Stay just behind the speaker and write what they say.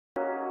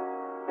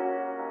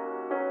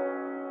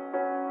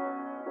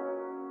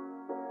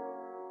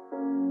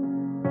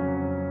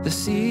The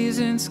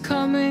seasons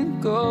come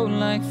and go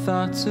like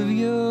thoughts of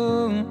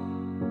you.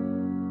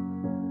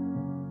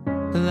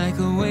 Like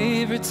a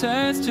wave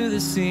returns to the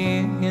sea,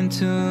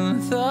 into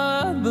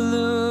the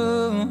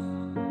blue.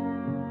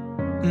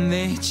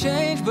 They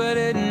change but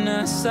in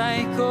a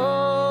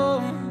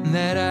cycle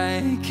that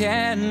I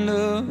can't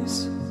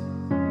lose.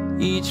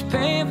 Each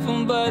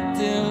painful but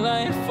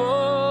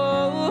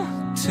delightful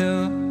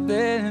to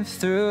live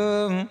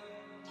through.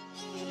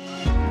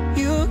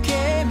 You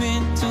came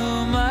into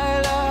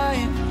my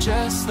life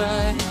just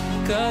like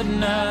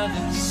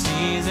another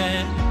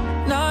season.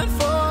 Not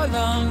for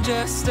long,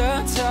 just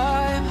a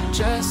time,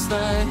 just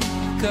like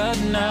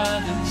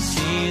another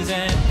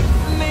season.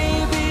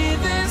 Maybe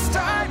this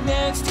time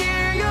next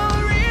year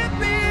you'll reap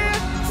me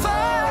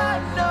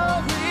for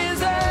no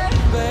reason,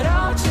 but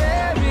I'll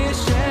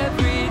cherish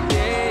every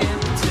day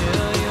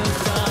until you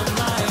come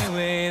my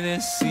way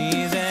this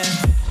season.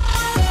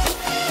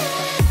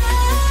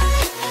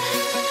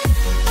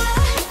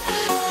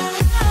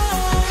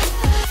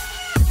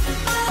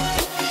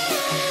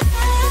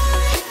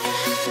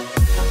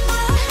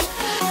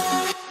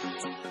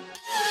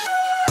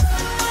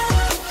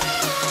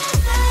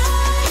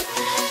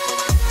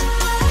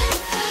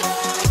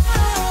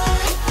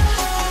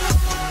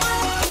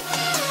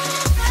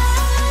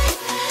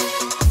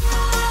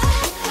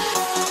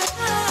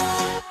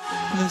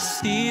 The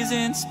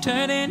seasons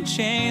turn and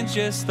change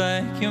just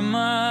like your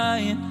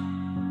mind.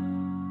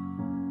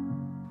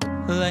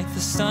 Like the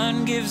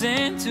sun gives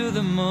into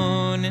the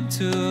moon,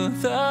 into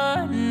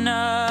the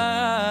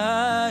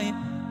night.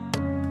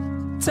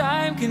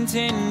 Time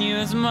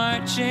continues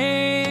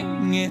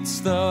marching, it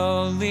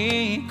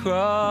slowly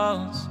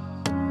crawls.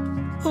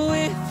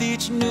 With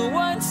each new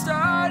one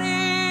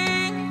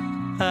starting,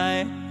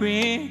 I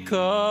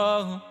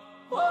recall.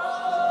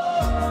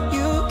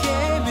 You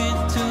came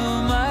into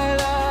my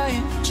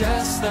life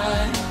just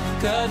like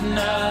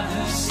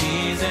another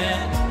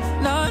season.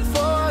 Not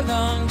for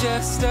long,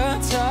 just a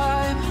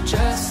time,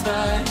 just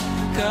like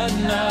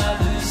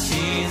another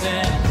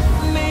season.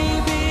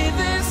 Maybe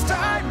this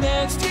time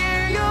next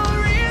year you'll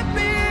reap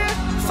me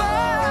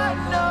for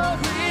no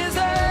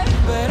reason,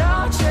 but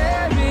I'll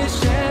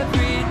cherish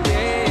every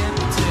day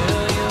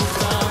until you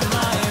come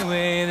my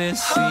way this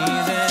season.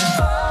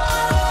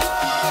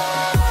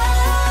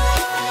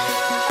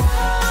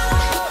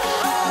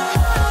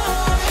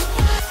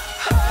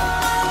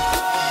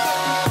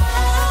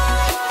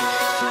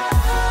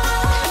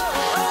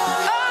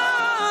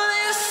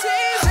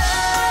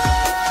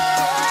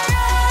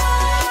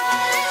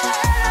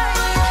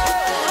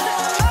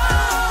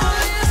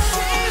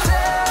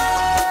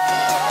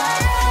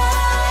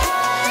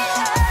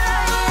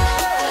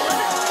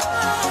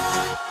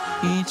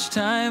 Each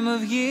time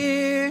of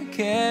year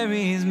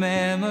carries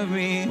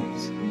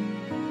memories,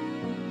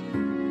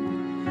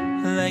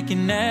 like a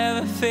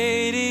never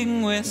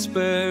fading whisper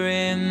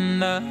in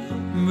the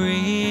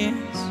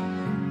breeze.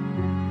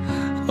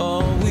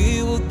 Oh,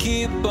 we will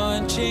keep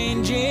on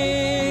changing